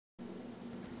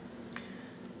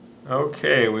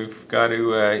Okay, we've got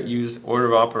to use order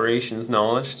of operations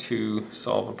knowledge to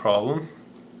solve a problem.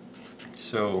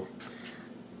 So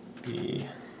the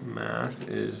math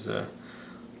is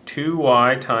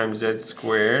 2y times z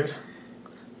squared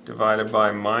divided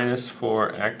by minus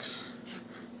 4x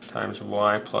times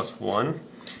y plus 1,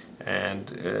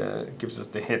 and it gives us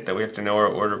the hint that we have to know our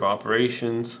order of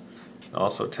operations. It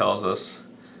also tells us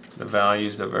the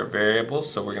values of our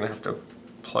variables, so we're going to have to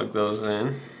plug those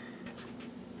in.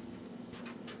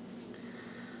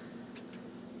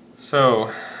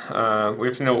 So we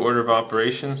have to know order of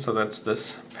operations, so that's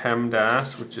this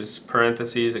PEMDAS, which is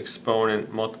parentheses,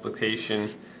 exponent, multiplication,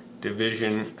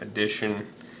 division, addition,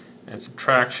 and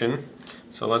subtraction.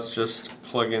 So let's just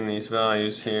plug in these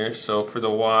values here. So for the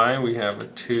y we have a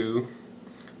 2,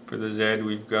 for the z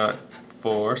we've got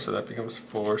 4, so that becomes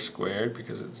 4 squared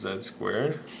because it's z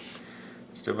squared.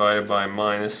 It's divided by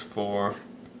minus 4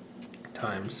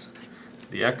 times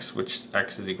the x, which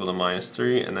x is equal to minus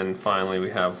 3, and then finally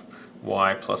we have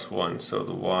y plus 1, so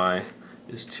the y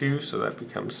is 2, so that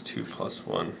becomes 2 plus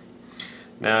 1.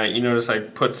 Now you notice I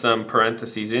put some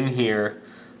parentheses in here,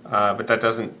 but that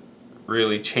doesn't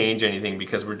really change anything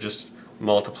because we're just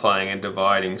multiplying and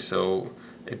dividing, so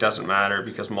it doesn't matter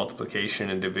because multiplication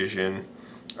and division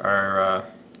are,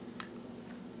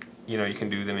 you can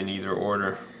do them in either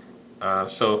order.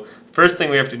 So first thing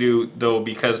we have to do, though,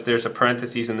 because there's a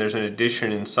parentheses and there's an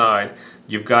addition inside,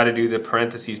 you've got to do the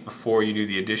parentheses before you do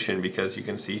the addition, because you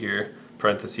can see here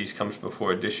parentheses comes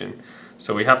before addition.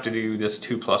 So we have to do this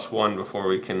 2 plus 1 before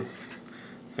we can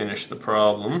finish the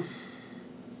problem.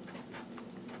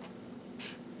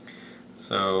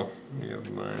 So we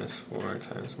have minus 4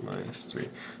 times minus 3.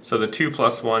 So the 2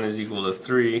 plus 1 is equal to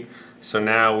 3. So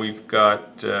now we've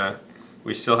got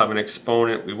we still have an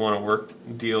exponent we want to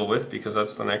deal with, because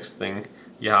that's the next thing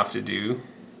you have to do.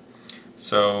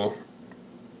 So,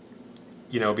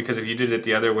 because if you did it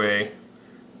the other way,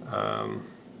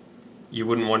 you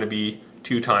wouldn't want to be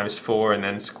 2 times 4 and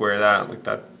then square that. Like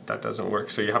that doesn't work.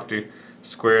 So you have to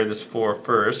square this 4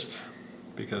 first,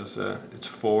 because it's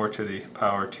 4 to the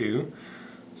power 2.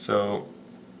 So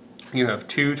you have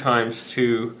 2 times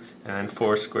 2, and then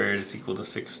 4 squared is equal to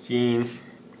 16.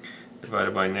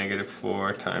 Divided by negative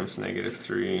 4 times negative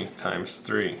 3 times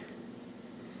 3.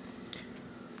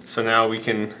 So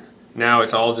now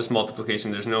it's all just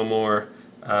multiplication. There's no more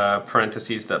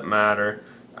parentheses that matter.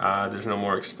 There's no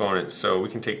more exponents. So we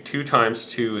can take 2 times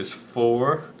 2 is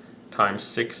 4 times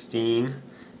 16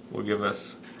 will give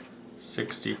us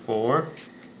 64.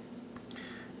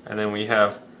 And then we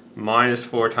have minus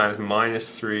 4 times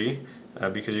minus 3.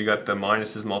 Because you got the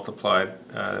minuses multiplied,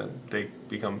 they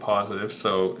become positive,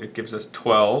 so it gives us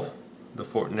 12.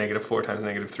 Negative 4 times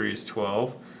negative 3 is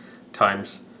 12,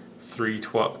 times 3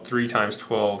 times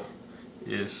 12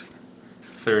 is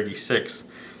 36.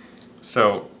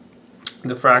 So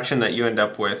the fraction that you end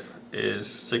up with is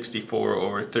 64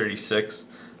 over 36,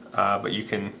 but you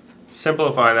can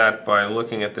simplify that by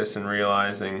looking at this and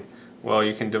realizing, well,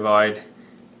 you can divide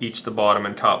each the bottom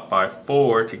and top by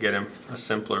 4 to get a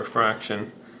simpler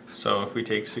fraction. So if we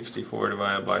take 64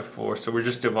 divided by 4, so we're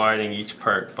just dividing each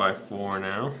part by 4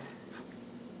 now.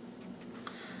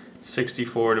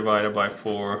 64 divided by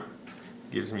 4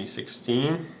 gives me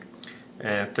 16,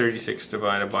 and 36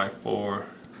 divided by 4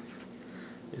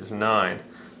 is 9.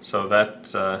 So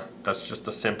that's just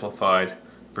a simplified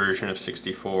version of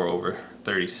 64 over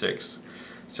 36.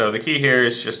 So the key here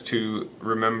is just to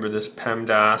remember this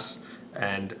PEMDAS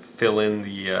and fill in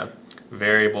the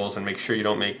variables and make sure you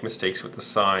don't make mistakes with the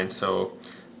sign. So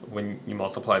when you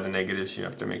multiply the negatives, you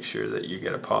have to make sure that you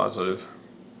get a positive.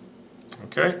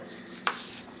 Okay?